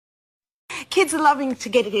Kids are loving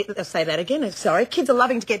to I'll say that again, sorry. Kids are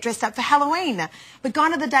loving to get dressed up for Halloween. But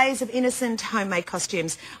gone are the days of innocent homemade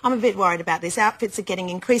costumes. I'm a bit worried about this. Outfits are getting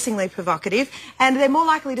increasingly provocative and they're more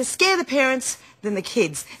likely to scare the parents than the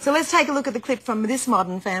kids. So let's take a look at the clip from this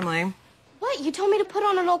modern family. What? You told me to put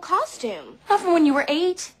on an old costume. Not from when you were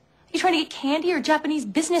 8. You trying to get candy or Japanese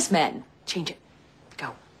businessmen? Change it.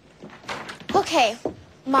 Go. Okay,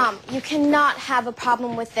 Mom, you cannot have a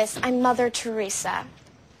problem with this. I'm Mother Teresa.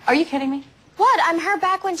 Are you kidding me? What? I'm her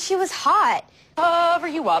back when she was hot. Cover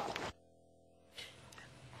you up.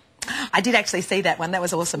 I did actually see that one. That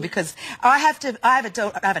was awesome because I have an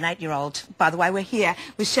 8-year-old, by the way. We're here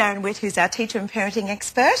with Sharon Witt, who's our teacher and parenting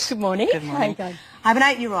expert. Good morning. Good morning. How are you going? I have an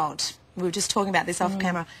 8-year-old. We were just talking about this off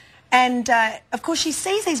camera. And, of course, she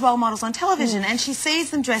sees these role models on television and she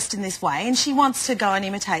sees them dressed in this way and she wants to go and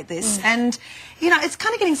imitate this. And, you know, it's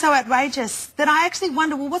kind of getting so outrageous that I actually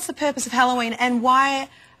wonder, well, what's the purpose of Halloween and why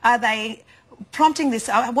are they prompting this?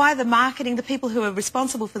 Why are the people who are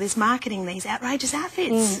responsible for this marketing these outrageous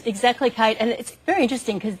outfits? Exactly, Kate, and it's very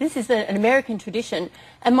interesting because this is an American tradition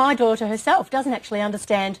and my daughter herself doesn't actually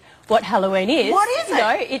understand what Halloween is. What is it? You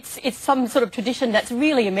know, it's some sort of tradition that's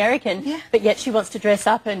really American, but yet she wants to dress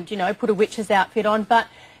up and, you know, put a witch's outfit on. But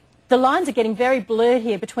the lines are getting very blurred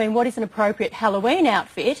here between what is an appropriate Halloween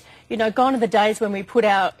outfit. You know, gone are the days when we put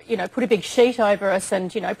a big sheet over us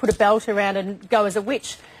and, you know, put a belt around and go as a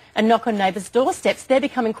witch and knock on neighbours' doorsteps. They're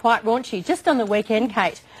becoming quite raunchy. Just on the weekend,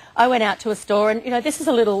 Kate, I went out to a store and, you know, this is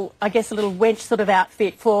a little wench sort of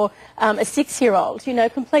outfit for a 6-year-old, you know,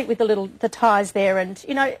 complete with the ties there. And,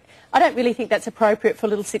 you know, I don't really think that's appropriate for a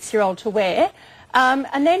little 6-year-old to wear.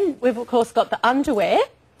 And then we've, of course, got the underwear,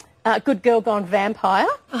 Good Girl Gone Vampire,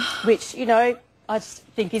 which, you know, I just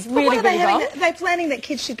think is really, really wrong. Are they planning that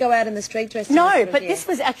kids should go out in the street dressed? No, but this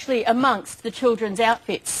was actually amongst the children's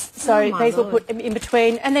outfits. So these were put in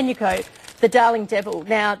between. And then you go, the Darling Devil.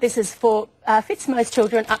 Now, this is fits most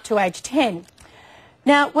children up to age 10.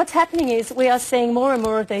 Now, what's happening is we are seeing more and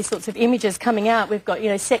more of these sorts of images coming out. We've got, you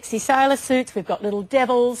know, sexy sailor suits. We've got little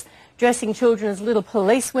devils dressing children as little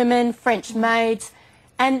policewomen, French maids.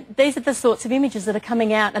 And these are the sorts of images that are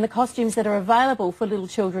coming out and the costumes that are available for little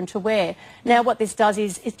children to wear. Now, what this does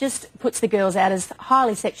is it just puts the girls out as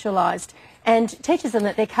highly sexualised and teaches them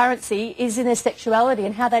that their currency is in their sexuality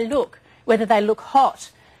and how they look, whether they look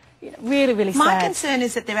hot. You know, really, really sad. My concern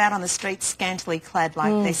is that they're out on the streets scantily clad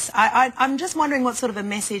like this. I'm just wondering what sort of a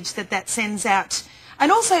message that sends out.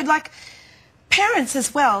 And also, like, parents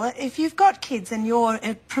as well, if you've got kids and you're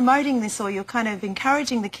promoting this or you're kind of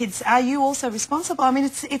encouraging the kids, are you also responsible? I mean,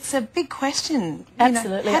 it's a big question.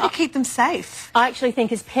 Absolutely. You know, how to keep them safe? I actually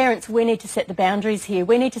think as parents we need to set the boundaries here.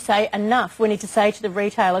 We need to say enough. We need to say to the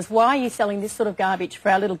retailers, why are you selling this sort of garbage for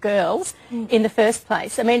our little girls in the first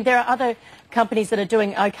place? I mean, there are other companies that are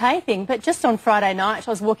doing okay thing, but just on Friday night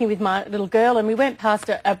I was walking with my little girl and we went past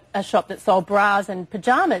a shop that sold bras and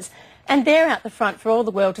pyjamas. And there out the front for all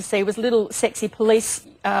the world to see was little sexy police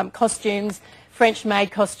costumes, French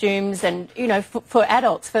maid costumes and, you know, for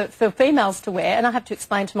adults, for females to wear. And I have to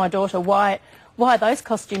explain to my daughter why are those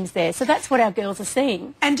costumes there. So that's what our girls are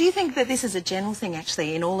seeing. And do you think that this is a general thing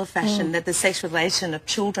actually in all of fashion, that the sexualisation of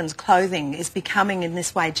children's clothing is becoming in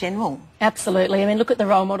this way general? Absolutely. I mean, look at the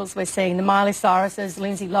role models we're seeing. The Miley Cyruses,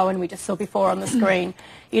 Lindsay Lohan we just saw before on the screen.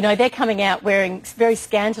 You know, they're coming out wearing very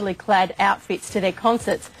scantily clad outfits to their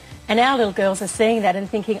concerts. And our little girls are seeing that and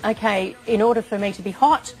thinking, okay, in order for me to be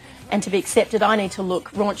hot and to be accepted, I need to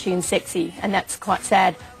look raunchy and sexy, and that's quite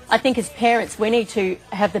sad. I think as parents we need to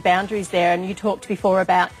have the boundaries there, and you talked before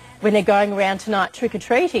about when they're going around tonight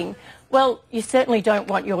trick-or-treating. Well, you certainly don't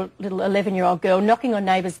want your little 11-year-old girl knocking on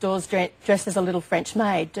neighbours' doors dressed as a little French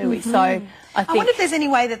maid, do we? So I wonder if there's any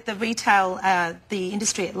way that the retail, the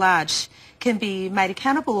industry at large, can be made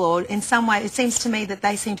accountable, or in some way it seems to me that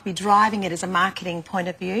they seem to be driving it as a marketing point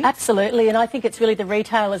of view. Absolutely, and I think it's really the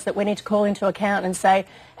retailers that we need to call into account and say,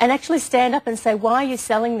 and actually stand up and say, why are you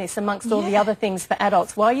selling this amongst all the other things for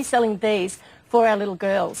adults? Why are you selling these for our little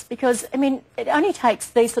girls? Because, I mean, it only takes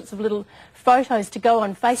these sorts of little photos to go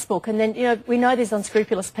on Facebook, and then, you know, we know there's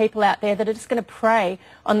unscrupulous people out there that are just going to prey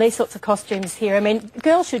on these sorts of costumes here. I mean,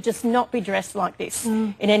 girls should just not be dressed like this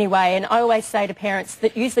in any way. And I always say to parents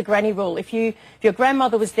that use the granny rule. If your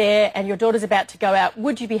grandmother was there and your daughter's about to go out,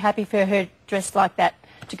 would you be happy for her dressed like that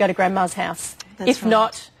to go to grandma's house? If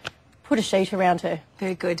not, put a sheet around her.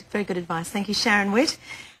 Very good advice. Thank you, Sharon Witt.